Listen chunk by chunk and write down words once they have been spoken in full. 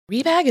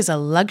Rebag is a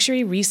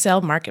luxury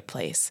resale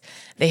marketplace.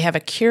 They have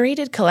a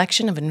curated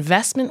collection of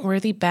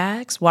investment-worthy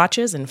bags,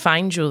 watches, and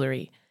fine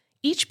jewelry.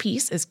 Each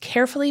piece is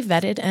carefully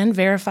vetted and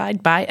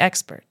verified by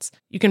experts.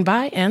 You can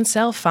buy and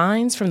sell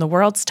finds from the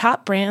world's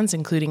top brands,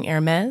 including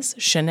Hermes,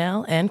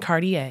 Chanel, and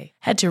Cartier.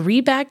 Head to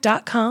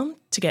Rebag.com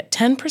to get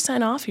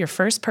 10% off your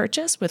first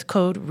purchase with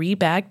code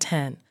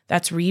REBAG10.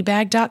 That's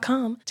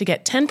Rebag.com to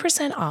get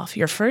 10% off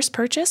your first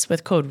purchase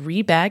with code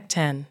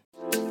REBAG10.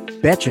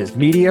 Betches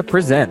Media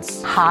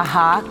presents Ha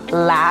ha,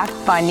 laugh,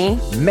 funny.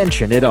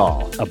 Mention It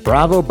All, a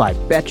Bravo by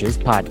Betches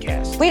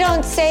podcast. We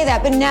don't say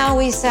that, but now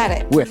we said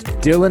it. With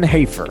Dylan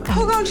Hafer.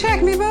 Who gonna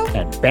check me, boo?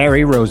 And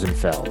Barry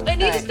Rosenfeld. I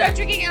need to start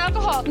drinking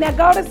alcohol. Now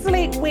go to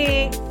sleep,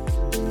 wig.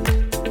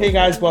 Hey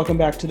guys, welcome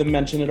back to the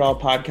Mention It All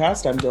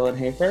podcast. I'm Dylan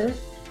Hafer.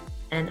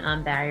 And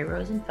I'm Barry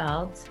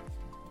Rosenfeld.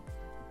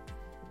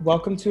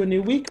 Welcome to a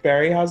new week,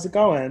 Barry. How's it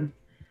going?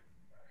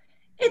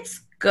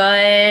 It's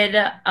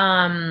good.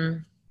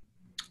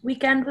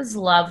 Weekend was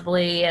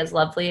lovely as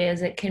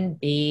it can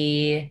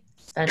be.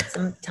 Spent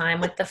some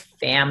time with the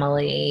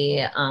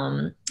family.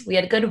 We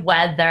had good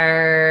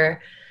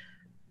weather.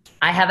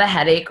 I have a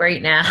headache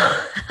right now.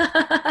 Oh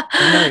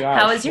my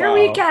gosh, how was your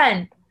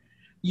weekend?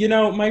 You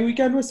know, my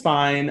weekend was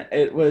fine.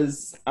 It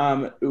was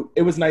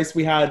nice.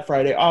 We had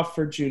Friday off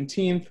for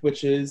Juneteenth,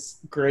 which is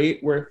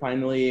great. We're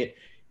finally,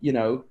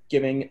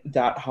 giving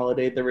that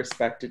holiday the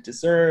respect it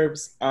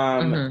deserves.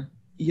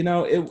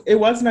 It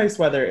was nice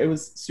weather. It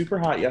was super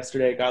hot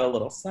yesterday. Got a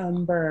little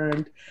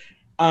sunburned.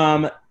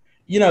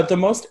 The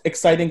most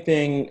exciting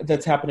thing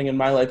that's happening in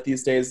my life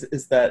these days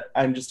is that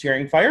I'm just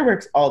hearing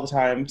fireworks all the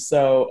time.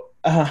 So,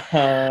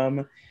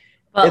 at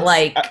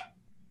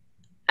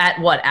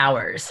what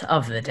hours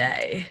of the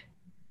day?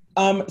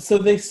 So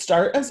they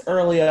start as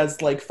early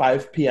as like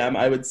 5 p.m.,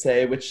 I would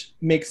say, which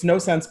makes no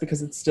sense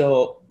because it's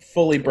still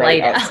fully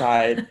bright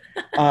outside.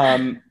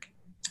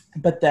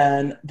 But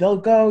then they'll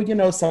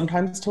go,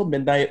 sometimes till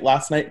midnight,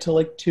 last night till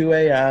like 2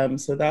 a.m.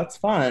 So that's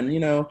fun.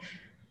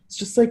 It's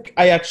just like,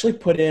 I actually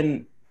put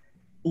in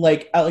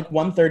at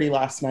 1:30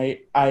 last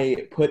night,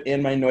 I put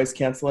in my noise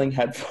canceling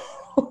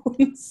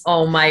headphones.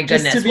 Oh my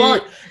goodness. Just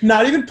to be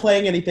not even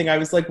playing anything. I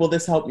was like, will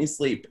this help me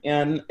sleep?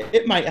 And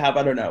it might have,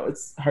 I don't know.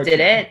 It's hard. Did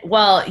it?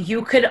 Well,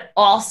 you could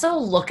also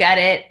look at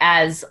it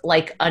as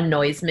like a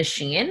noise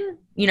machine.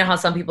 You know how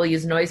some people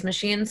use noise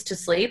machines to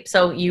sleep?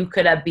 So you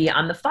could be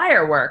on the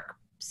firework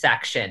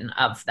section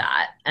of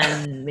that,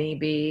 and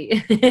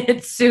maybe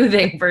it's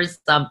soothing for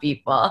some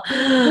people.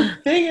 The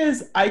thing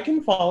is, I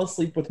can fall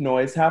asleep with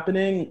noise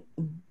happening.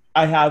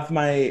 I have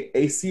my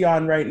AC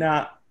on right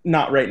now.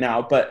 Not right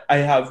now, but I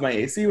have my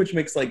AC, which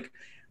makes like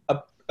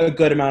a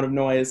good amount of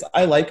noise.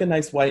 I like a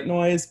nice white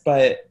noise,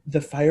 but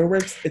the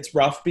fireworks, it's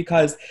rough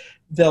because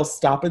they'll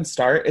stop and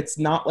start. It's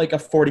not like a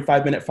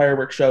 45-minute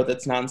fireworks show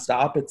that's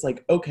nonstop. It's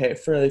like, okay,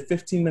 for like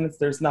 15 minutes,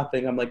 there's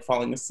nothing. I'm like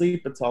falling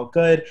asleep. It's all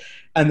good.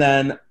 And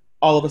then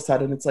all of a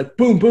sudden it's like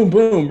boom, boom,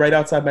 boom, right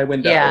outside my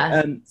window. Yeah.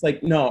 And it's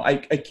like, no, I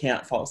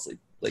can't fall asleep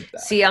like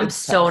that. See, I'm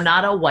so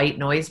not a white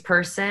noise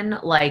person.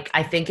 Like,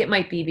 I think it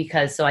might be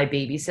because, I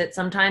babysit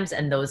sometimes,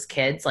 and those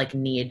kids like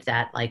need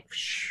that like,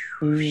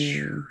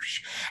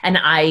 and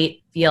I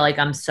feel like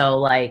I'm so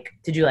like,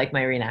 did you like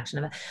my reenaction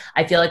of it?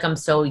 I feel like I'm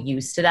so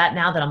used to that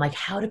now that I'm like,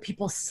 how do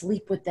people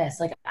sleep with this?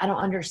 Like, I don't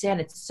understand.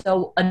 It's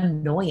so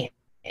annoying.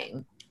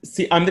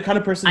 See, I'm the kind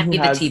of person who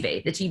has the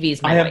TV. The TV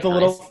is my white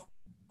noise.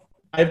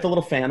 I have the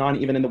little fan on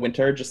even in the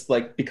winter, just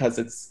like because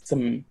it's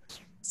some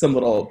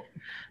little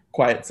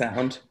quiet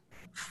sound.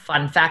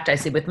 Fun fact, I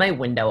sleep with my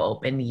window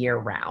open year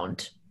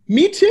round.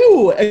 Me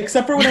too,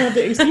 except for when I have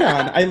the AC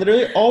on. I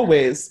literally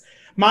always,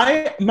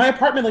 my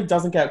apartment like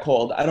doesn't get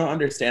cold. I don't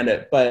understand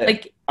it, but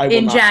like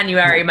in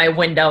January, my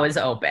window is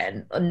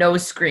open, no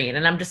screen.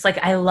 And I'm just like,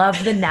 I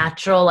love the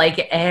natural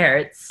like air.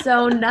 It's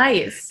so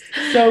nice.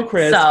 So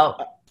crisp. So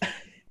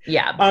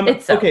yeah.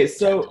 Okay.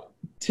 So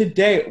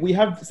today we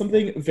have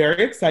something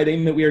very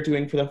exciting that we are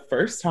doing for the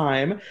first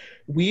time.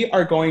 We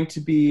are going to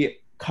be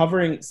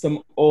covering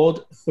some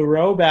old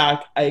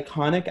throwback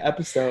iconic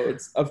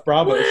episodes of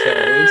Bravo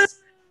shows.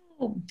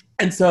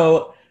 And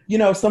so,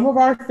 some of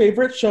our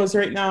favorite shows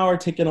right now are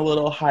taking a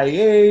little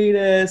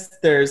hiatus.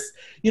 There's,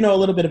 a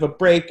little bit of a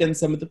break in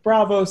some of the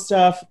Bravo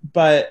stuff,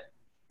 but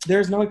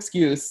there's no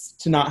excuse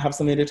to not have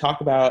something to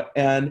talk about.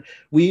 And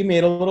we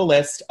made a little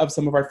list of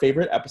some of our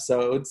favorite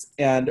episodes,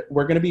 and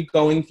we're going to be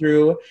going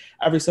through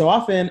every so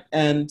often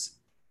and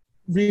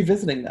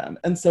revisiting them.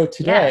 And so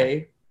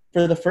today,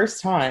 for the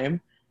first time,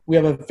 we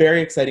have a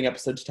very exciting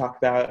episode to talk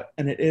about,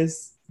 and it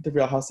is The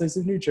Real Housewives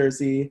of New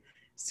Jersey,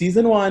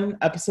 Season 1,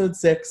 Episode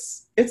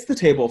 6. It's the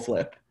table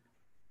flip.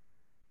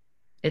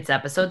 It's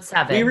Episode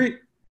 7.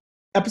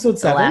 Episode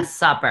 7? The Last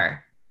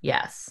Supper.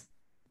 Yes.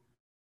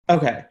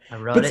 Okay.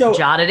 I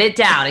jotted it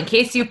down in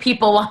case you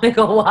people want to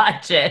go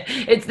watch it.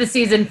 It's the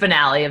season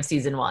finale of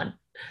Season 1.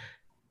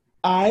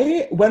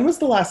 When was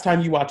the last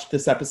time you watched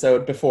this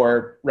episode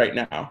before right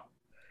now?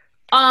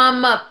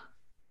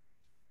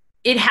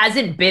 It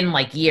hasn't been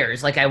like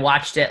years. Like I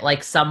watched it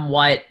like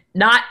somewhat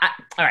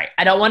all right.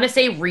 I don't want to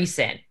say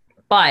recent,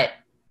 but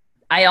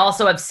I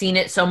also have seen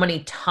it so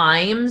many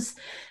times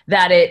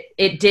that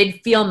it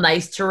did feel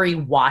nice to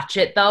rewatch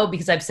it though,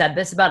 because I've said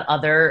this about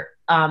other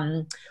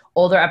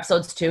older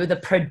episodes too. The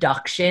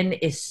production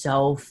is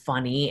so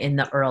funny in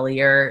the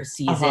earlier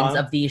seasons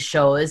of these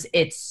shows.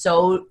 It's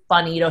so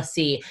funny to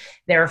see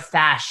their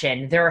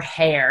fashion, their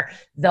hair,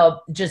 the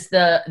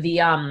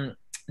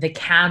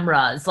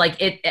cameras. Like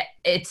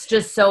it's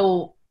just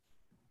so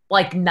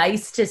like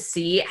nice to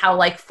see how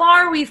like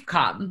far we've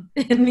come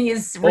in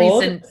these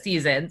recent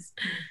seasons.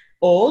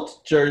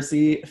 Old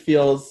Jersey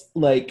feels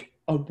like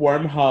a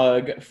warm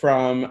hug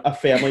from a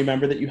family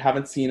member that you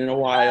haven't seen in a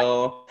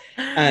while,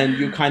 and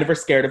you kind of are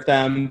scared of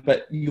them,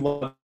 but you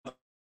love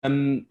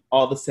them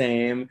all the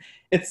same.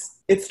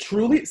 It's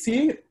truly,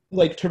 see,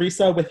 like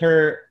Teresa with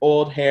her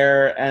old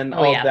hair and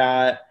all of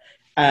that,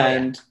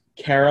 and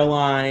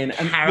Caroline.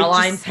 And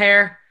Caroline's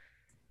hair.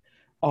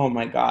 Oh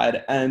my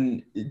God.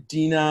 And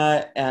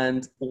Dina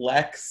and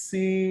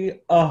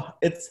Lexi. Oh,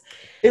 it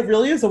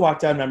really is a walk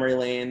down memory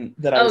lane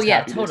that I was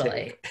happy to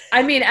take.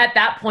 I mean, at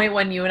that point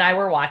when you and I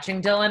were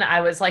watching, Dylan, I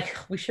was like,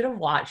 we should have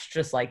watched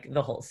just like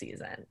the whole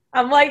season.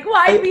 I'm like,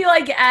 why be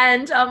like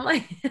end? I'm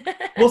like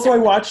well, so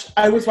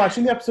I was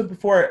watching the episode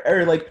before,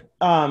 or like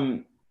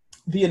the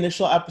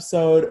initial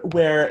episode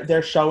where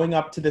they're showing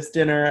up to this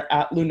dinner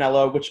at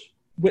Lunello, which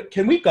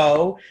can we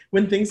go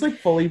when things like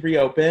fully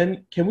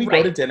reopen? Can we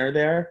go to dinner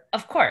there?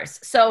 Of course.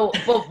 So,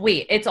 but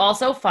wait, it's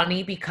also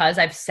funny because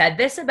I've said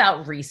this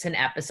about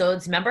recent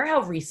episodes. Remember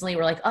how recently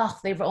we're like, oh,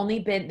 they were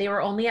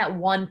only at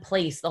one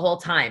place the whole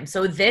time.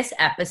 So this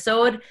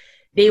episode,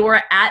 they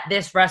were at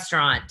this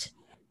restaurant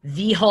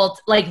the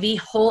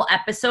whole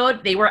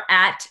episode. They were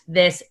at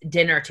this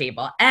dinner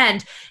table,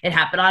 and it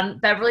happened on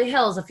Beverly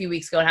Hills a few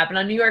weeks ago. It happened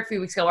on New York a few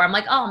weeks ago, where I'm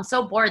like, oh, I'm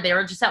so bored. They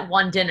were just at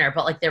one dinner,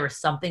 but like there was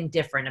something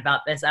different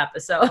about this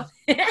episode.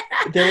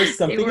 There was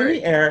something in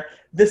the air.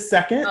 The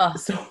second,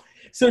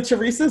 so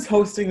Teresa's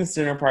hosting this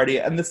dinner party,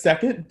 and the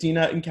second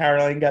Dina and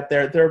Caroline get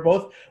there, they're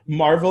both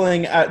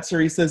marveling at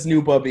Teresa's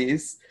new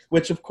boobies,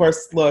 which of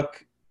course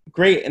look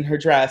great in her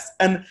dress.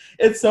 And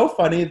it's so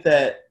funny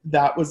that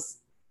was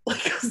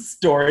like a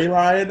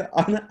storyline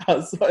on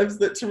Housewives,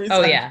 that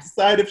Teresa had to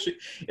decide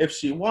if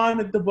she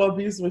wanted the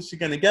boobies, was she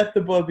going to get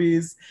the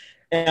boobies?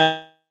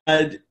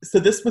 And so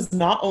this was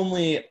not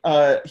only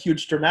a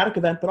huge dramatic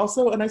event, but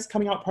also a nice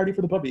coming out party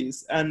for the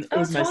boobies. And it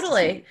was nice to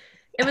see.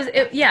 It was,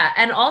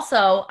 and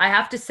also I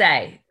have to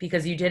say,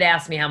 because you did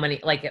ask me how many,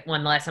 like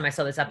when the last time I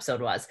saw this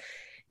episode was,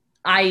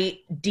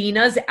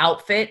 Dina's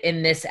outfit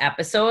in this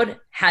episode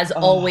has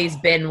always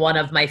been one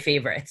of my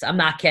favorites. I'm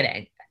not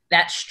kidding.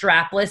 That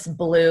strapless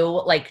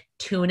blue like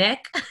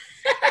tunic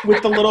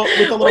with the little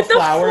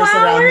flowers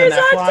around the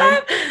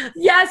neckline.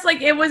 Yes, like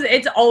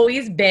it's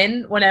always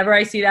been, whenever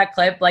I see that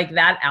clip, like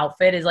that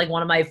outfit is like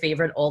one of my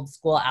favorite old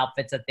school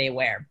outfits that they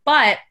wear.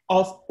 But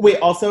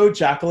also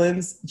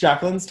Jacqueline's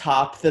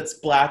top that's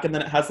black and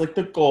then it has like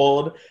the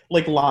gold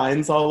like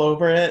lines all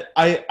over it.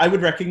 I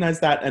would recognize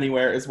that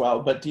anywhere as well,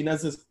 but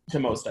Dina's is the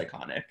most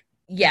iconic.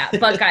 Yeah,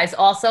 but guys,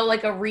 also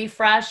like a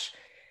refresh.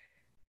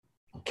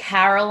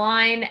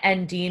 Caroline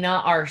and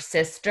Dina are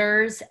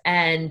sisters,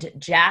 and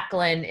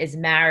Jacqueline is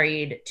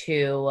married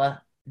to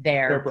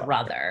their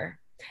brother.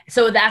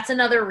 So that's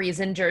another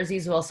reason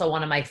Jersey's also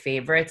one of my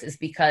favorites, is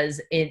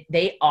because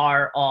they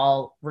are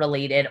all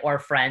related or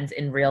friends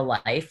in real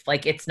life.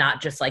 Like it's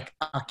not just like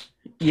a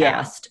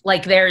cast.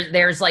 Like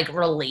there's like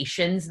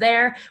relations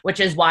there, which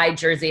is why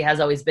Jersey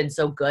has always been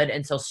so good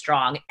and so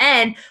strong,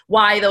 and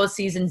why those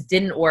seasons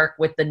didn't work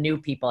with the new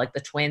people, like the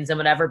twins and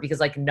whatever,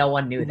 because like no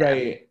one knew them.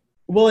 Right.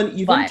 Well, and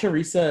even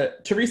Teresa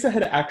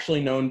had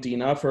actually known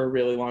Dina for a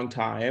really long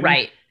time.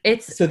 Right.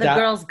 It's so the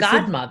girl's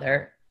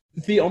godmother.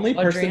 So the only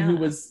person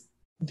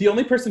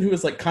who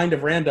was like kind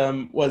of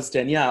random was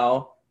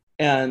Danielle.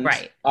 And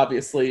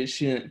obviously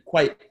she didn't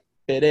quite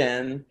fit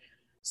in.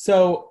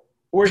 So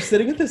we're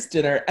sitting at this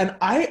dinner, and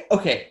I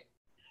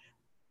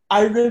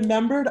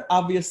remembered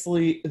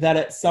obviously that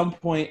at some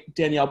point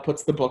Danielle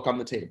puts the book on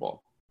the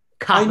table.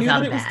 Cop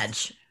without a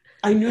badge.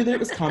 I knew that it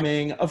was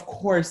coming. Of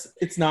course,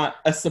 it's not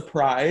a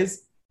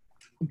surprise.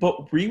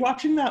 But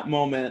rewatching that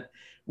moment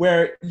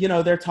where, you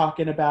know, they're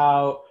talking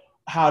about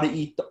how to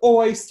eat the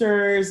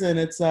oysters, and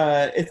it's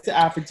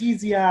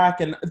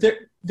aphrodisiac, and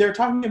they're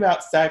talking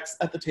about sex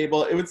at the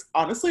table. It was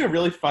honestly a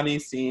really funny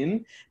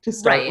scene to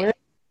start with.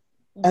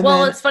 And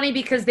it's funny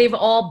because they've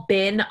all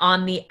been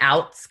on the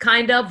outs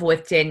kind of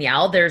with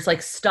Danielle. There's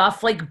like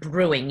stuff like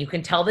brewing. You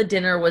can tell the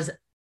dinner was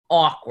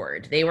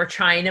awkward. They were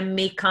trying to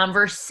make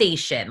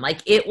conversation.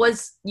 Like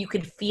you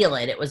could feel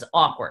it. It was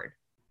awkward.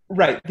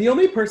 Right. The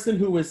only person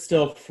who was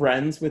still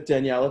friends with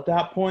Danielle at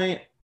that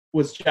point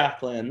was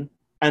Jacqueline.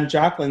 And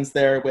Jacqueline's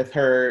there with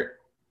her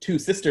two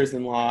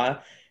sisters-in-law.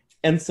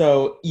 And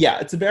so, yeah,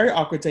 it's a very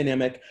awkward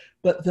dynamic.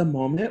 But the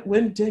moment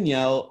when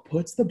Danielle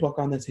puts the book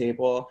on the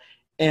table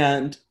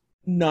and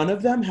none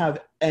of them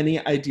have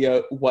any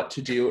idea what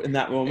to do in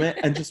that moment,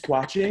 and just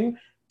watching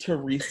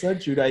Teresa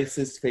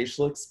Giudice's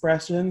facial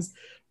expressions.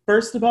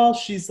 First of all,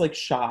 she's like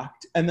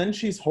shocked, and then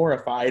she's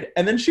horrified,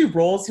 and then she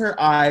rolls her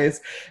eyes,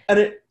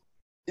 and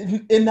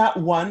in that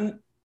one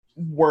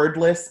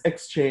wordless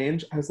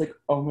exchange, I was like,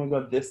 oh my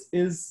God, this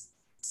is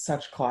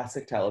such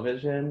classic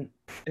television.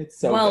 It's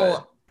so good.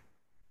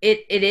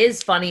 It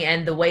is funny,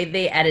 and the way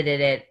they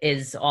edited it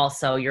is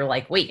also, you're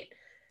like, wait,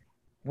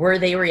 were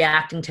they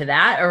reacting to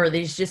that, or are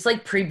these just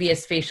like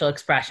previous facial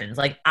expressions?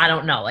 Like, I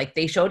don't know. Like,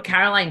 they showed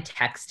Caroline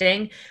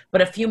texting,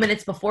 but a few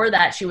minutes before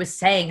that, she was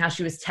saying how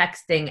she was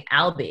texting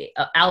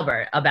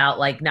Albert about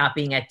like not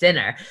being at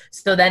dinner.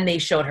 So then they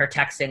showed her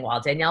texting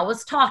while Danielle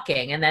was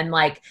talking, and then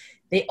like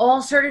they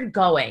all started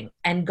going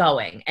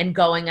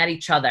at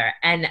each other.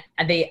 And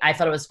I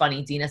thought it was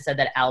funny. Dina said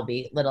that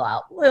Albie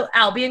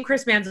and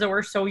Chris Manzo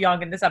were so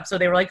young in this episode.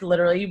 They were like,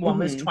 literally, one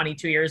was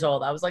 22 years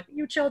old. I was like,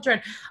 you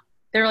children.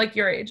 They're like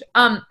your age.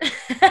 No,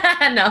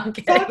 I'm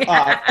kidding.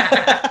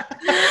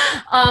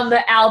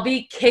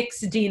 Albie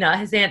kicks Dina,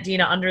 his Aunt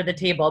Dina, under the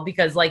table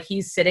because like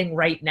he's sitting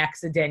right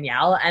next to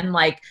Danielle, and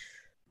like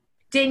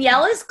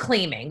Danielle is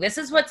claiming this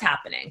is what's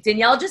happening.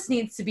 Danielle just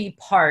needs to be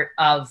part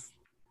of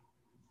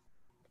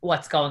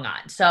what's going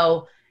on.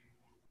 So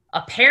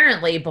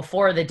apparently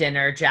before the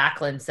dinner,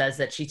 Jacqueline says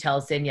that she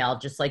tells Danielle,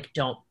 just like,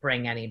 don't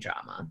bring any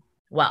drama.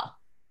 Well,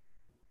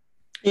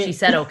 she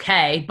said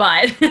okay,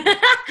 but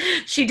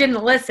she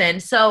didn't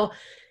listen. So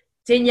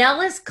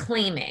Danielle is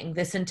claiming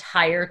this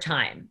entire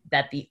time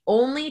that the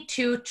only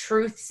two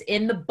truths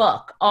in the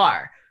book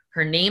are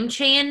her name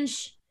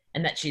change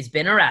and that she's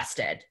been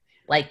arrested.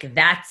 Like,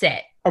 that's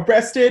it.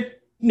 Arrested,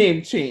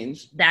 name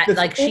change. That's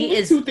like, she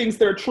is two things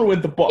that are true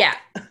in the book. Yeah.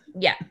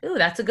 Yeah. Ooh,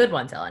 that's a good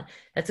one, Dylan.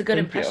 That's a good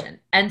Thank impression. you.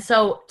 And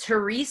so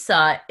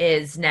Teresa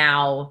is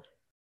now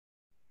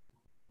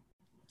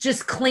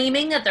just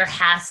claiming that there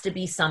has to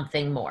be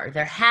something more.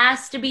 There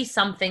has to be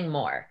something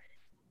more.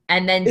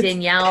 And then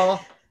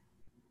Danielle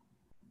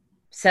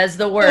says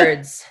the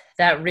words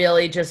that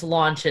really just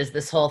launches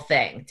this whole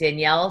thing.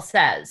 Danielle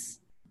says,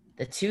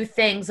 the two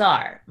things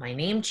are my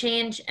name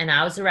change and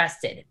I was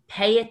arrested.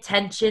 Pay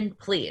attention,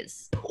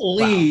 please.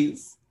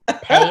 Please. Well,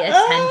 pay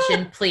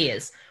attention,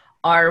 please.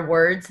 Are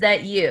words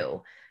that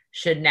you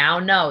should now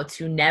know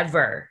to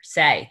never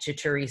say to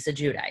Teresa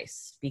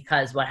Giudice,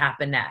 because what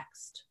happened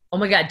next? Oh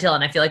my God,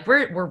 Dylan, I feel like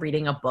we're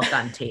reading a book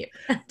on tape.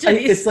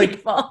 It's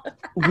people.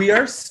 Like we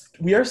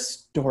are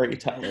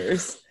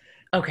storytellers.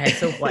 Okay,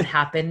 so what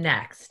happened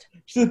next?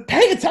 She said,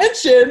 pay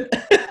attention.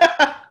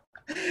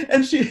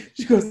 And she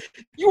goes,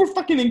 you were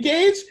fucking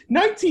engaged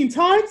 19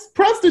 times?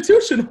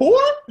 Prostitution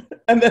whore?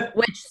 And then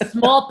which,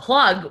 small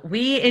plug,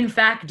 we in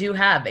fact do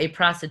have a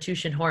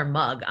prostitution whore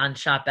mug on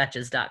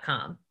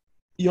shopbetches.com.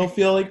 You'll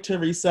feel like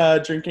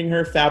Teresa drinking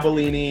her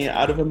Fabellini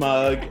out of a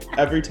mug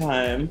every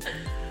time.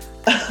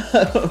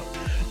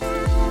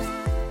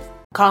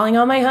 Calling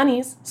all my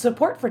honeys,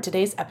 support for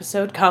today's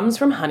episode comes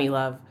from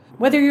Honeylove.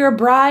 Whether you're a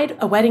bride,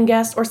 a wedding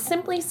guest, or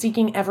simply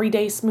seeking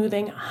everyday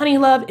smoothing,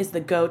 Honeylove is the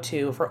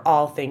go-to for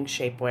all things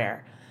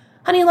shapewear.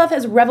 Honeylove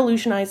has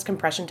revolutionized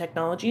compression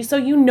technology, so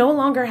you no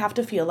longer have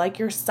to feel like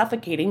you're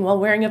suffocating while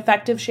wearing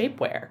effective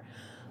shapewear.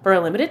 For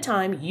a limited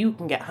time, you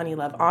can get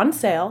Honeylove on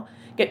sale.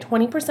 Get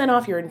 20%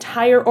 off your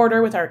entire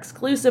order with our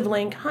exclusive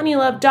link,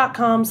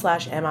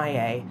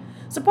 honeylove.com/MIA.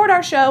 Support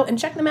our show and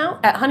check them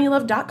out at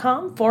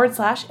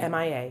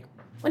honeylove.com/MIA.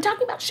 When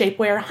talking about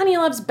shapewear,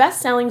 Honeylove's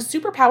best-selling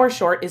Superpower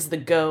Short is the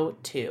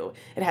go-to.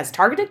 It has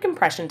targeted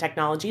compression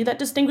technology that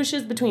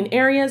distinguishes between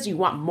areas you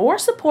want more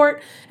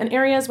support and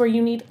areas where you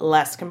need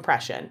less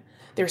compression.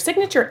 Their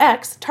Signature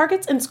X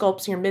targets and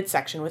sculpts your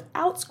midsection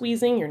without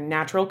squeezing your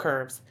natural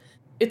curves.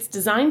 It's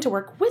designed to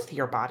work with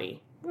your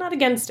body, not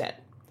against it.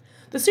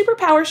 The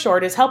Superpower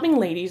Short is helping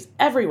ladies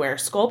everywhere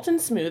sculpt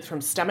and smooth from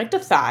stomach to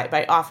thigh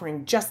by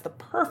offering just the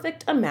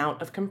perfect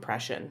amount of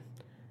compression.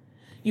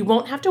 You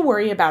won't have to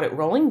worry about it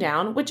rolling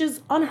down, which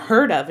is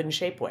unheard of in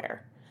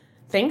shapewear,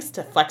 thanks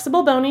to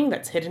flexible boning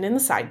that's hidden in the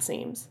side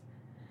seams.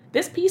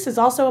 This piece is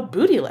also a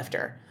booty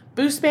lifter.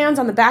 Boost bands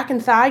on the back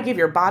and thigh give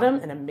your bottom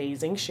an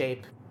amazing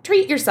shape.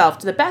 Treat yourself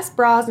to the best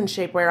bras and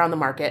shapewear on the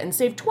market and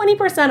save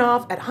 20%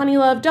 off at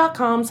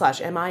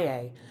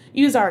honeylove.com/MIA.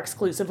 Use our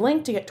exclusive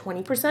link to get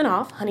 20%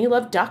 off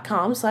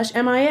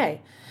honeylove.com/MIA.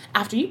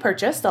 After you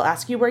purchase, they'll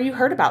ask you where you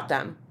heard about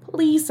them.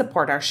 Please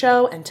support our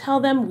show and tell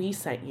them we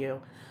sent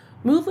you.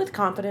 Move with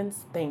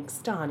confidence, thanks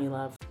to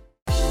Honeylove.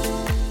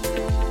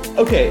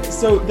 Okay,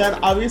 so then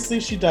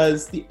obviously she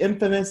does the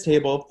infamous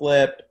table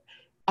flip.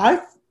 I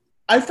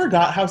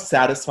forgot how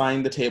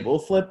satisfying the table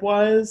flip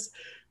was,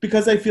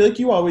 because I feel like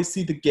you always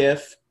see the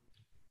GIF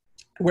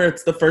where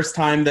it's the first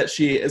time that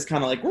she is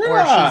kind of like, or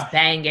she's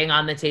banging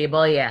on the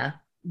table, yeah.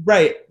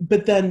 Right,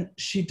 but then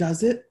she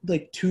does it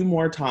like 2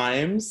 more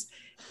times,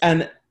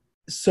 and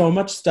so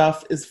much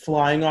stuff is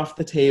flying off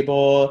the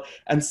table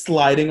and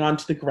sliding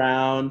onto the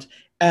ground.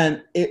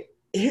 And it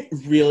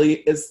really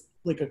is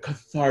like a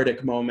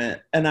cathartic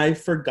moment. And I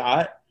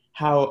forgot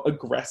how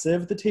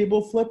aggressive the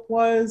table flip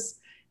was.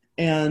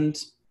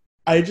 And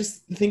I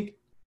just think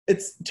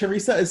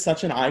Teresa is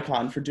such an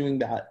icon for doing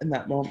that in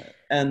that moment.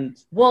 And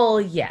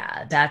well,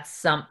 yeah,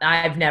 that's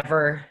I've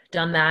never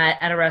done that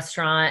at a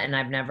restaurant, and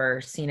I've never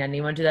seen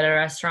anyone do that at a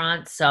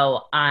restaurant.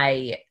 So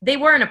they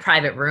were in a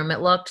private room, it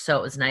looked, so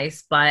it was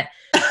nice. But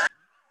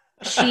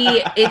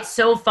It's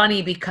so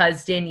funny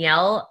because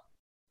Danielle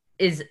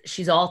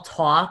she's all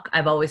talk.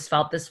 I've always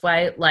felt this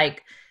way.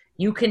 Like,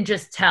 you can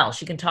just tell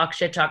she can talk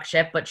shit,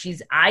 but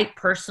I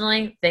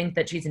personally think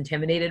that she's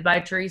intimidated by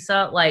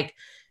Teresa. Like,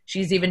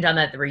 she's even done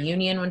that at the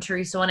reunion when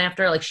Teresa went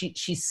after her. Like,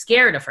 she's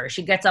scared of her.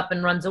 She gets up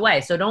and runs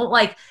away. So don't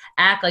like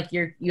act like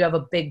you have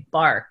a big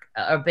bark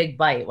or big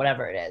bite,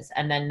 whatever it is,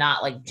 and then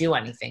not like do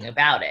anything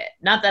about it.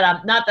 Not that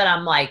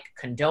I'm like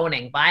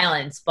condoning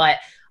violence, but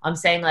I'm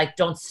saying, like,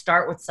 don't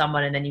start with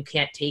someone and then you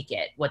can't take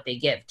it, what they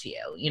give to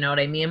you. You know what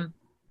I mean?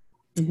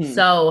 Mm-hmm.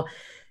 So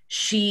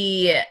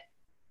she,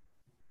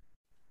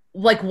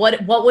 like,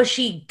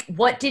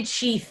 what did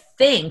she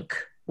think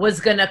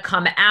was going to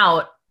come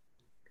out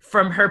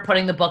from her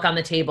putting the book on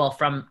the table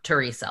from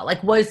Teresa?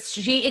 Like, was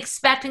she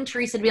expecting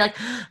Teresa to be like,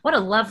 what a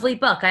lovely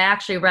book, I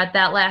actually read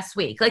that last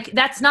week? Like,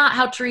 that's not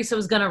how Teresa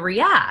was going to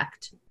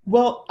react.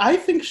 Well, I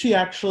think she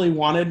actually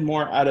wanted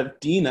more out of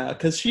Dina,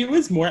 because she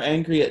was more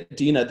angry at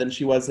Dina than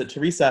she was at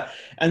Teresa.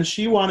 And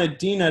she wanted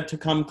Dina to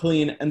come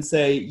clean and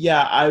say,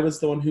 yeah, I was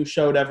the one who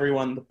showed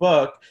everyone the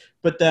book.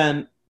 But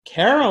then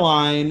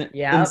Caroline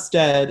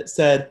instead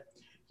said,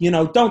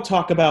 don't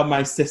talk about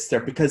my sister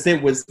because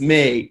it was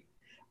me.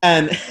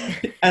 And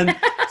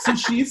so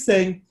she's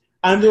saying,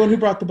 I'm the one who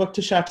brought the book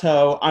to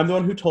Chateau. I'm the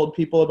one who told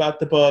people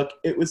about the book.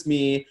 It was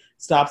me.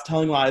 Stop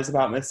telling lies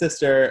about my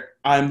sister.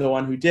 I'm the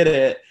one who did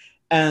it.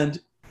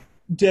 And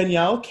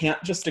Danielle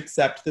can't just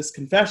accept this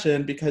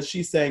confession because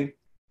she's saying,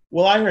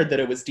 well, I heard that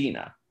it was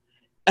Dina.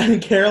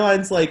 And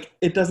Caroline's like,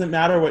 it doesn't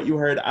matter what you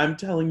heard. I'm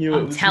telling you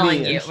it was me. I'm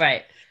telling you,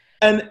 right.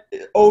 And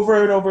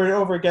over and over and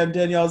over again,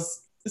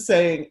 Danielle's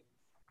saying,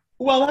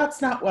 well,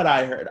 that's not what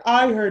I heard.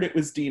 I heard it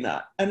was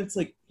Dina. And it's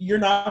like, you're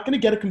not going to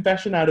get a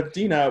confession out of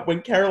Dina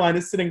when Caroline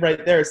is sitting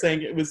right there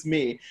saying it was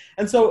me.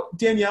 And so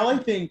Danielle, I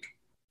think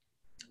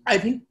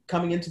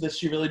coming into this,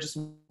 she really just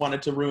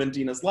wanted to ruin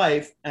Dina's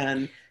life.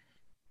 And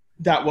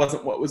that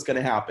wasn't what was going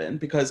to happen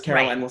because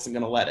Caroline wasn't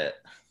going to let it.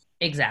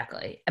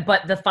 Exactly.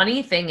 But the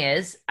funny thing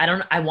is,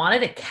 I wanted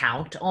to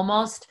count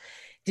almost.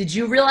 Did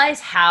you realize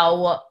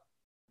how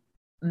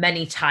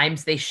many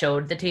times they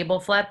showed the table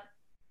flip?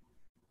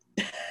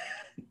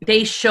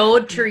 They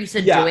showed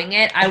Teresa doing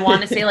it. I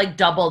want to say like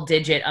double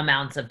digit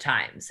amounts of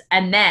times.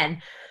 And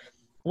then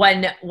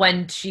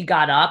when she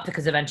got up,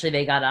 because eventually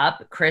they got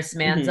up, Chris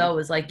Manzo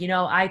was like,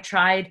 I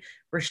tried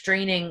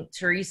restraining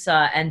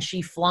Teresa and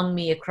she flung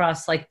me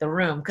across like the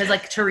room. Because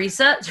like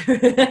Teresa,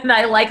 and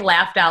I like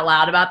laughed out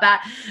loud about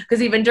that.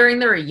 Because even during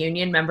the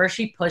reunion, remember,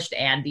 she pushed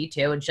Andy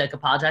too and she like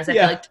apologized. I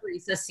feel like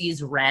Teresa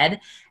sees red.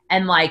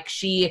 And like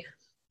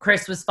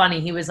Chris was funny.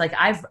 He was like,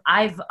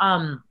 I've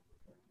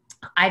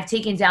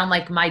taken down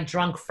like my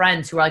drunk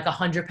friends who are like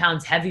 100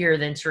 pounds heavier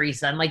than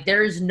Teresa. I'm like,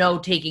 there is no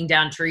taking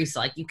down Teresa.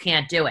 Like, you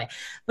can't do it.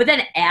 But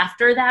then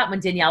after that,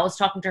 when Danielle was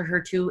talking to her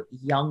two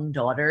young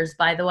daughters,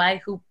 by the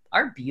way, who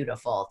are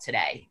beautiful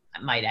today,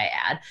 might I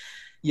add.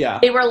 Yeah.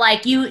 They were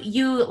like,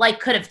 you like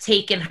could have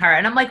taken her.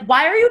 And I'm like,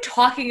 why are you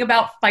talking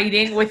about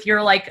fighting with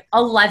your like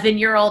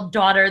 11-year-old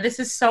daughter? This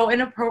is so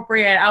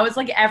inappropriate. I was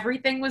like,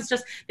 everything was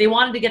just, they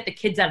wanted to get the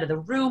kids out of the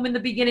room in the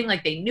beginning.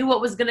 Like, they knew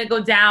what was going to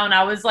go down.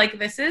 I was like,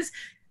 this is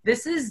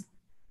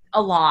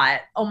a lot.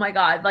 Oh my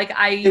God. Like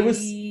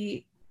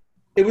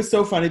It was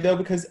so funny though,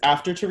 because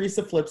after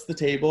Teresa flips the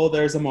table,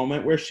 there's a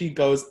moment where she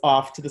goes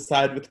off to the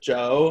side with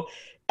Joe,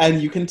 and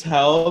you can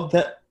tell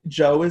that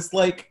Joe is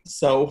like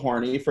so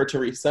horny for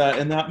Teresa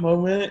in that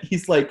moment.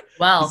 He's like,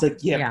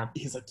 yeah,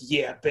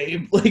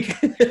 babe. Like,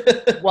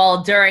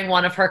 well, during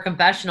one of her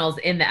confessionals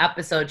in the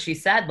episode, she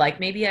said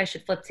like, maybe I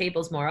should flip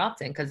tables more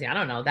often. Cause I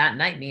don't know, that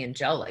night, me and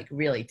Joe like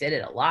really did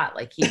it a lot.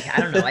 Like I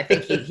don't know. I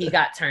think he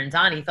got turned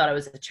on. He thought it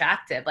was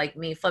attractive, like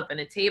me flipping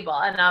a table.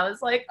 And I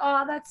was like,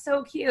 oh, that's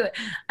so cute.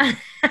 But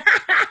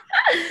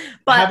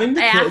having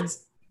the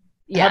kids,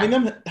 having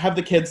them have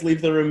the kids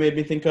leave the room made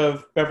me think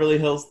of Beverly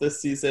Hills this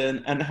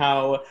season and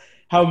how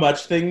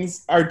much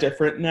things are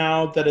different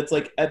now, that it's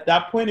like, at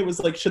that point it was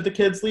like, should the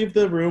kids leave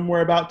the room?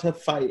 We're about to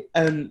fight.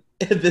 And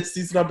this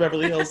season on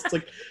Beverly Hills, it's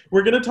like,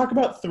 we're going to talk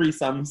about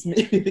threesomes.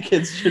 Maybe the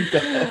kids should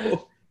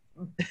go.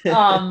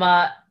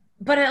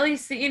 But at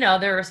least,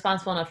 they're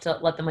responsible enough to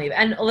let them leave.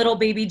 And little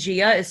baby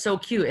Gia is so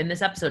cute in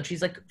this episode.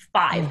 She's like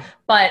 5,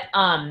 but,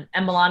 and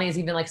Milani is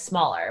even like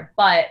smaller,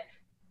 but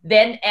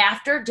then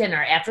after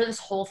dinner, after this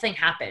whole thing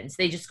happens,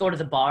 they just go to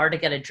the bar to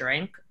get a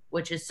drink,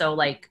 which is so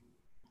like,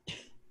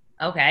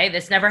 okay,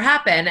 this never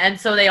happened. And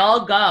so they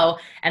all go,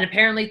 and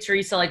apparently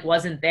Teresa like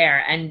wasn't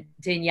there, and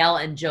Danielle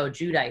and Joe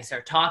Giudice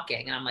are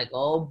talking, and I'm like,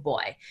 oh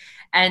boy.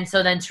 And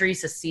so then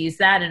Teresa sees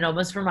that, and it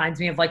almost reminds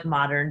me of like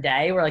modern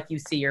day, where like you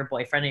see your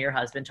boyfriend or your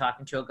husband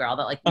talking to a girl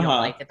that like you don't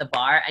like at the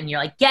bar, and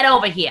you're like, get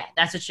over here.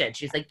 That's what shit.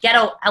 She's like,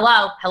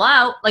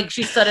 hello. Like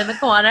she stood in the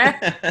corner.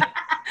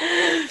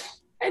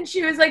 And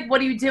she was like,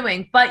 what are you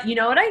doing? But you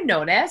know what I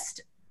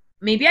noticed?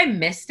 Maybe I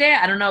missed it.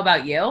 I don't know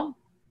about you.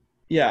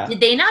 Yeah.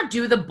 Did they not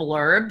do the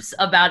blurbs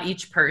about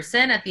each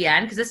person at the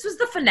end? Because this was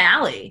the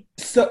finale.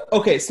 So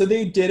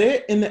they did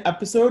it in the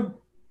episode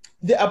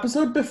the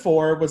episode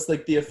before was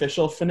like the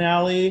official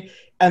finale,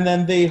 and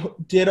then they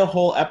did a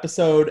whole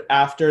episode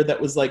after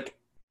that was like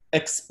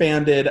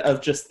expanded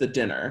of just the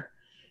dinner.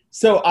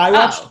 So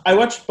I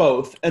watched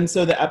both, and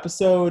so the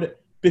episode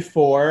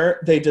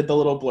before they did the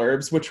little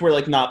blurbs, which were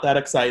like not that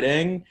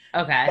exciting.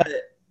 Okay. But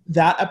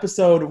that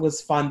episode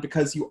was fun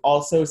because you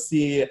also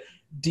see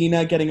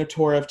Dina getting a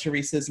tour of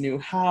Teresa's new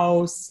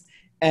house,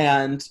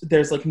 and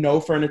there's like no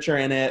furniture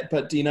in it,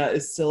 but Dina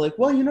is still like,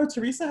 well, you know,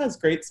 Teresa has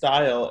great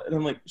style. And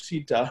I'm like,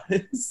 she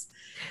does.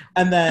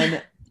 And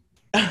then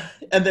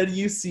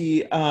you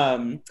see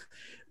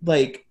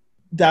like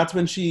that's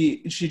when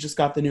she just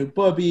got the new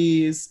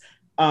boobies.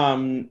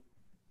 What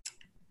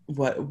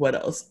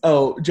else?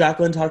 Oh,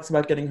 Jacqueline talks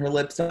about getting her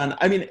lips done.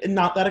 I mean,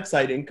 not that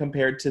exciting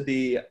compared to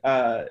the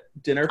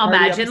dinner party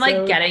Imagine episode.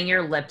 like getting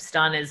your lips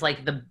done is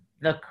like the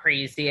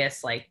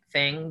craziest like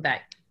thing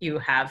that you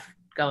have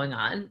going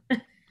on.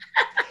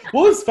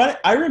 Well, it was funny.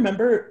 I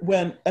remember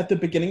when at the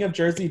beginning of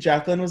Jersey,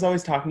 Jacqueline was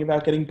always talking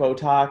about getting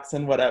Botox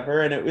and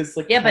whatever, and it was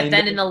like but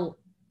in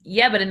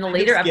the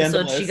later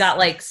episodes, she got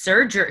like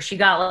surgery. She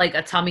got like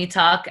a tummy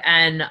tuck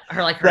and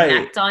her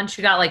neck done.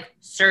 She got like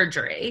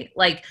surgery,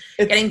 like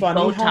getting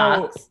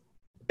Botox.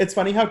 It's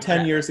funny how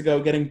 10 years ago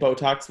getting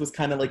Botox was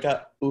kind of like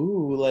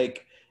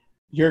like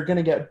you're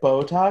gonna get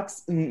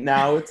Botox. And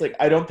now it's like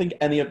I don't think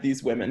any of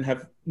these women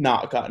have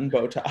not gotten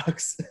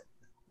Botox.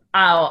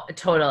 Oh,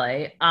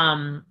 totally.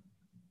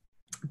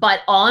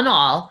 But all in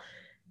all,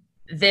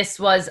 this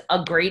was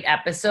a great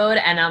episode,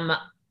 and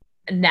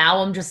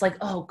I'm just like,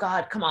 oh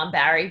God, come on,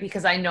 Barry,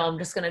 because I know I'm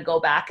just gonna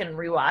go back and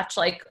rewatch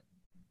like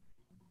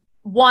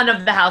one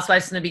of the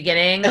Housewives in the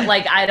beginning.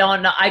 Like, I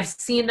don't know, I've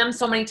seen them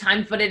so many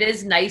times, but it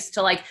is nice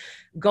to like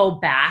go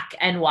back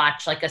and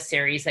watch like a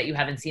series that you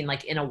haven't seen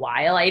like in a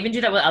while. I even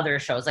do that with other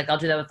shows. Like I'll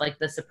do that with like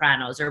The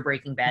Sopranos or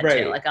Breaking Bad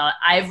too. Like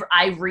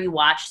I've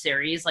rewatched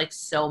series like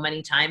so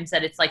many times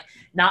that it's like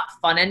not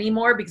fun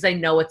anymore because I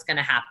know it's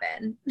gonna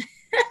happen.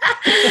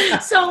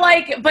 So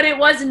like, but it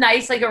was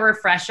nice, like a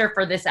refresher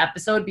for this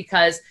episode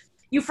because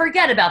you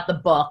forget about the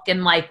book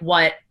and like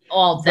what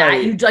all that.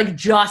 Right. You like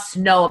just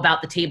know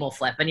about the table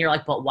flip and you're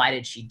like, but why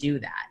did she do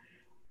that?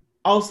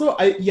 Also,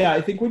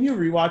 I think when you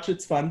rewatch,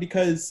 it's fun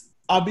because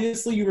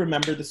obviously you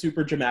remember the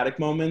super dramatic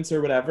moments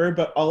or whatever,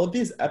 but all of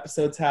these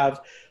episodes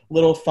have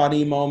little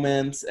funny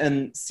moments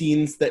and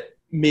scenes that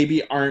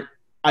maybe aren't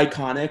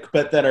iconic,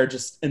 but that are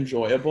just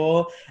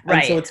enjoyable.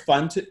 And so it's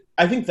fun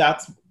I think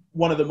that's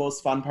one of the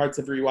most fun parts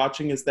of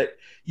rewatching is that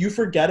you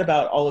forget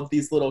about all of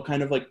these little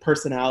kind of like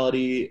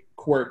personality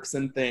quirks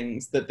and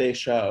things that they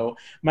show.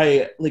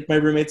 My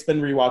roommate's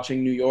been rewatching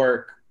New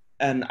York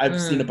and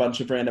I've seen a bunch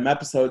of random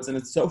episodes and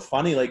it's so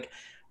funny. Like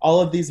all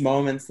of these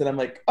moments that I'm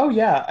like, oh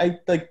yeah,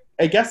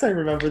 I guess I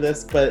remember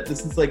this, but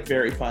this is like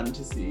very fun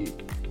to see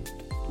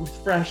with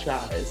fresh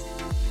eyes.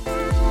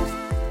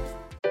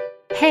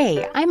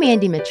 Hey, I'm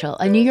Andy Mitchell,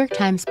 a New York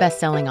Times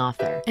bestselling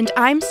author. And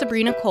I'm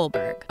Sabrina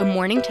Kohlberg, a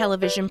morning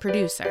television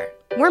producer.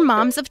 We're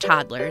moms of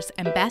toddlers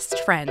and best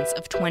friends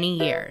of 20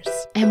 years.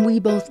 And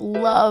we both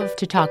love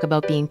to talk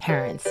about being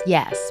parents,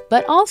 yes,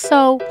 but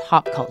also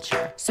pop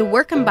culture. So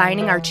we're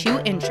combining our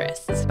two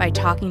interests by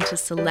talking to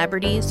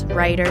celebrities,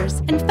 writers,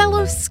 and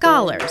fellow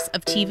scholars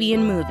of TV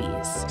and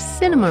movies.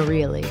 Cinema,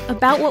 really.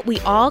 About what we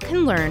all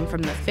can learn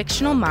from the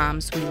fictional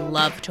moms we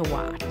love to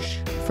watch.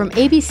 From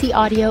ABC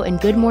Audio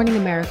and Good Morning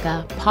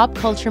America, Pop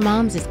Culture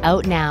Moms is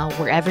out now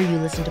wherever you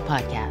listen to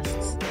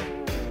podcasts.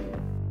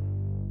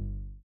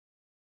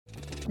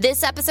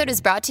 This episode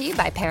is brought to you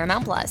by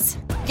Paramount Plus.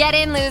 Get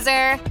in,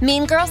 loser!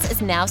 Mean Girls is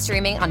now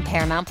streaming on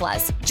Paramount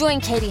Plus. Join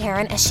Katie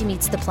Heron as she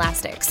meets the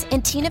plastics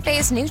in Tina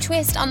Fey's new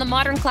twist on the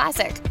modern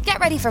classic. Get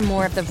ready for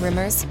more of the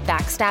rumors,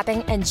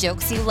 backstabbing, and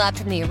jokes you loved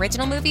from the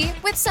original movie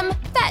with some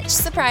fetch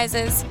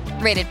surprises.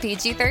 Rated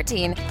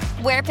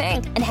PG-13. Wear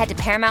pink and head to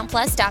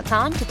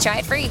ParamountPlus.com to try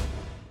it free.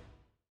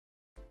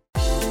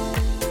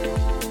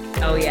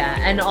 Oh yeah,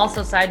 and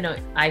also side note,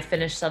 I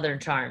finished Southern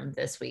Charm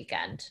this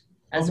weekend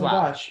as well.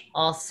 Gosh.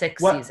 All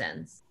 6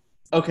 seasons.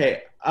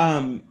 Okay,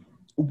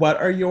 what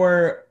are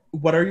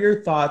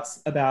your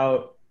thoughts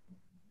about,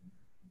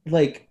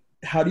 like,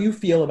 how do you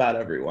feel about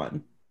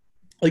everyone?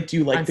 Like, do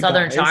you like on the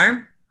Southern guys?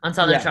 Charm? On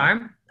Southern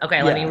Charm?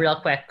 Okay, let me real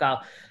quick go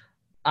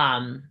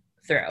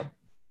through.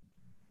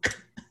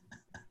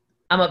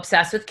 I'm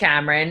obsessed with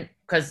Cameron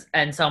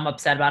and so I'm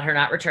upset about her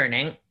not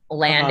returning.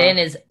 Landon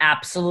is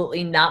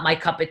absolutely not my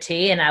cup of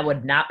tea, and I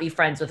would not be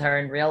friends with her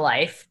in real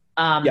life.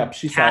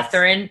 She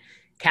Catherine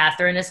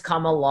has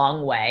come a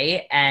long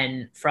way,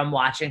 and from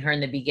watching her in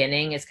the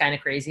beginning, it's kind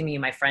of crazy. Me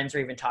and my friends were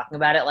even talking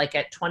about it. Like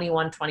at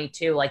 21,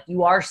 22, like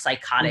you are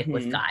psychotic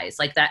with guys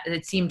like that.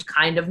 It seemed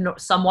kind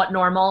of somewhat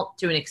normal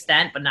to an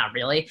extent, but not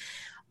really.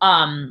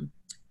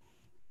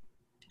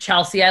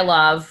 Chelsea, I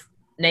love.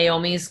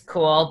 Naomi's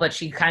cool, but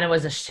she kind of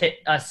was a shit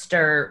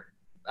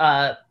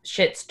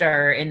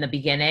stir in the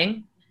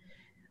beginning.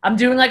 I'm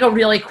doing like a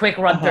really quick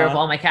run through of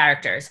all my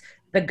characters.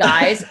 The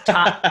guys,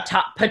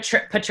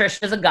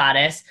 Patricia's a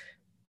goddess.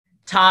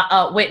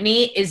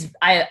 Whitney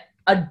I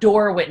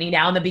adore Whitney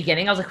now. In the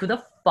beginning, I was like, who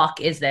the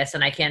fuck is this?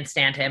 And I can't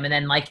stand him. And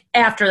then like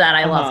after that,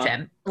 I loved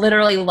him.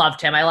 Literally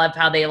loved him. I loved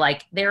how they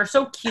are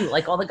so cute.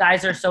 Like all the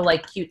guys are so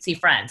like cutesy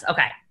friends.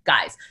 Okay,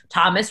 guys.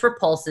 Thomas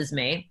repulses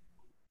me.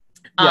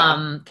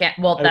 Yeah,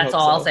 that's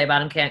all I'll say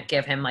about him. Can't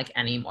give him like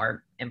any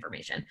more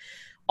information.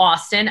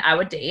 Austin, I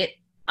would date.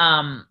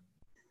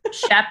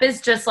 Shep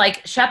is just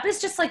like Shep.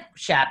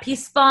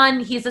 He's fun.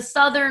 He's a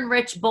Southern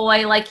rich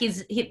boy. Like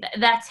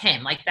that's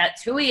him. Like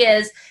that's who he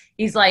is.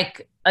 He's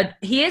like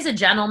he is a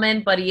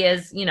gentleman, but he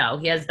is, he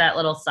has that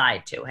little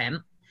side to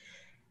him.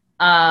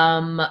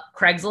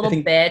 Craig's a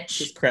little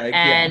bitch. Craig,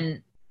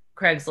 and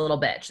Craig's a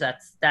little bitch.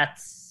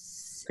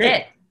 That's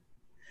Great.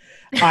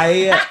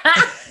 it.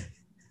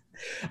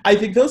 I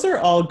think those are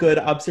all good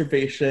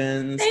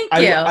observations. Thank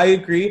you. I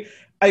agree.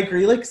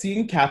 Like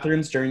seeing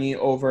Catherine's journey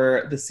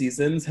over the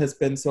seasons has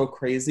been so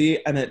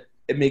crazy, and it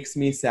makes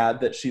me sad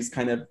that she's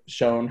kind of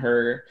shown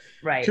her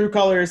true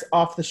colors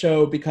off the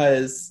show,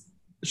 because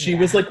she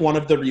was like one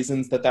of the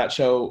reasons that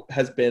show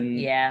has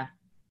been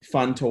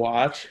fun to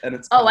watch. And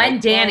it's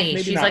and Danny,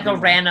 she's like a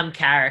random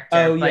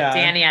character.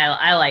 Danny,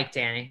 I like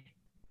Danny.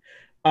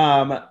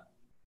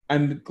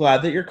 I'm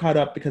glad that you're caught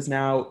up, because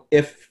now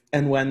if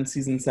and when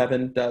season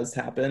 7 does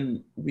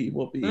happen, we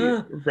will be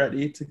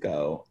ready to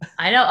go.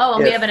 I know.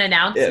 And we have an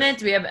announcement.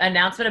 Do we have an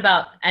announcement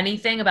about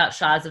anything about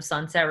Shahs of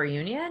Sunset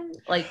reunion?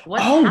 Like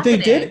what's happening? They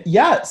did.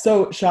 Yeah.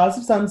 So Shahs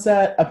of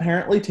Sunset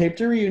apparently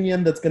taped a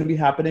reunion that's going to be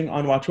happening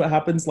on Watch What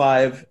Happens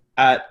Live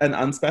at an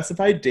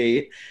unspecified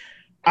date.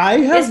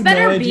 This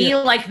better be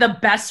like the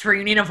best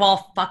reunion of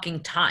all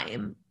fucking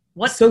time.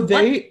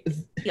 Their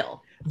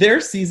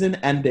season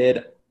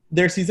ended.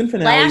 Their season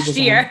finale last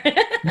year.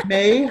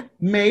 May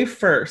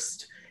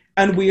 1st.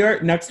 And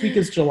next week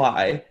is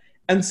July.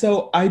 And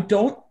so I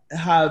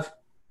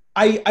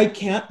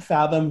can't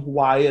fathom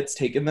why it's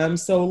taken them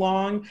so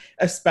long,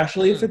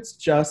 especially if it's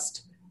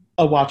just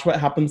a Watch What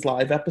Happens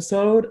Live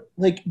episode.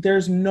 Like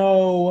there's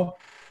no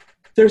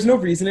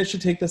reason it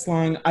should take this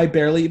long. I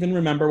barely even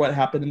remember what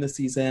happened in the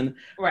season.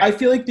 Right. I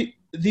feel like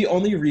the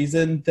only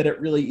reason that it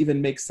really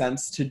even makes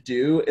sense to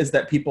do is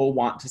that people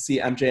want to see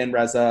MJ and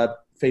Reza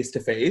face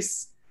to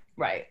face.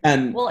 Right.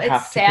 And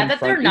it's sad that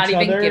they're not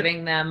even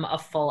giving them a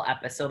full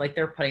episode. Like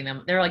they're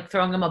like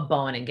throwing them a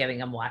bone and giving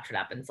them Watch What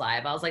Happens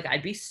Live. I was like,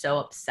 I'd be so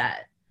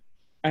upset.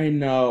 I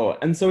know.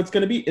 And so it's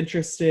going to be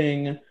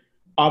interesting.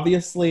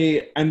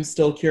 Obviously, I'm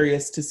still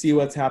curious to see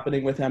what's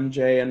happening with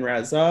MJ and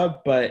Reza.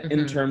 But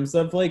in terms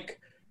of like,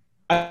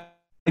 I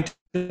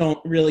don't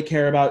really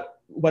care about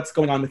what's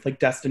going on with like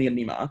Destiny and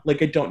Nima.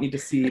 Like I don't need to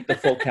see the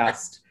full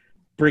cast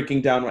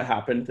breaking down what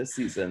happened this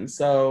season.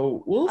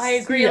 So we'll see. I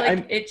agree.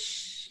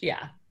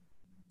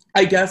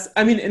 I guess,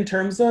 in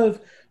terms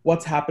of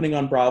what's happening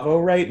on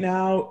Bravo right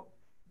now,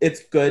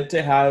 it's good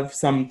to have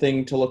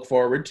something to look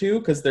forward to,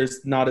 because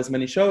there's not as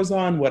many shows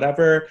on,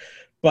 whatever.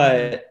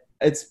 But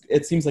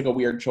it seems like a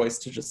weird choice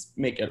to just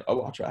make it a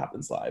Watch What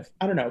Happens Live.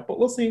 I don't know, but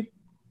we'll see.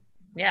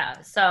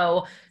 Yeah.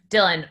 So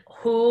Dylan,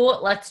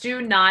 let's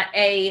do not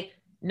a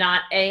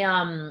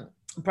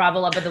Bravo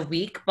Love of the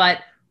Week,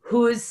 but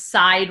whose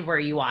side were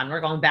you on?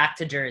 We're going back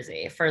to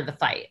Jersey for the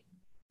fight.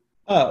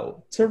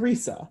 Oh,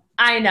 Teresa.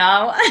 I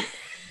know.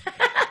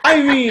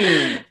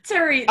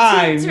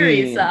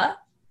 Teresa.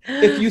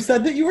 If you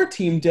said that you were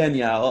Team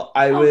Danielle,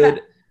 I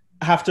would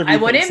have to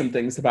rethink some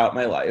things about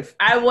my life.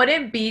 I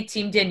wouldn't be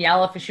Team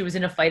Danielle if she was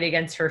in a fight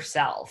against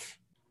herself.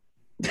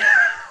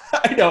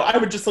 I know. I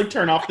would just like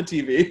turn off the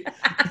TV.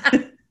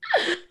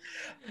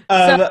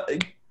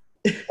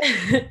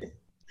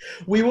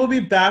 We will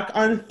be back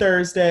on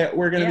Thursday.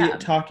 We're going to be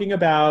talking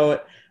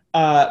about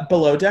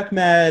Below Deck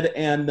Med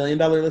and $1 Million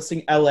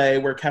Listing LA.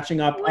 We're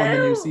catching up on the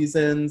new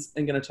seasons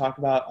and going to talk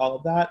about all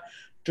of that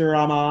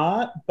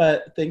drama.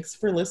 But thanks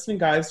for listening,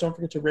 guys. Don't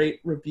forget to rate,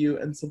 review,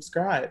 and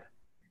subscribe.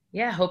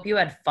 Yeah, hope you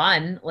had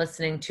fun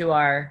listening to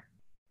our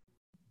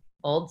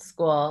old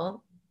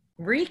school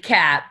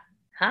recap.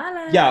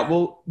 Holla. Yeah,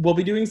 we'll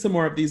be doing some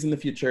more of these in the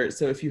future.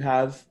 So if you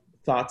have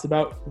thoughts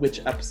about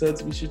which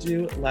episodes we should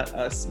do, let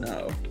us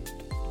know.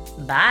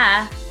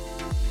 Bye.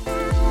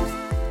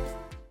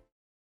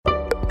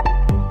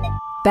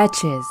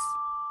 Betches.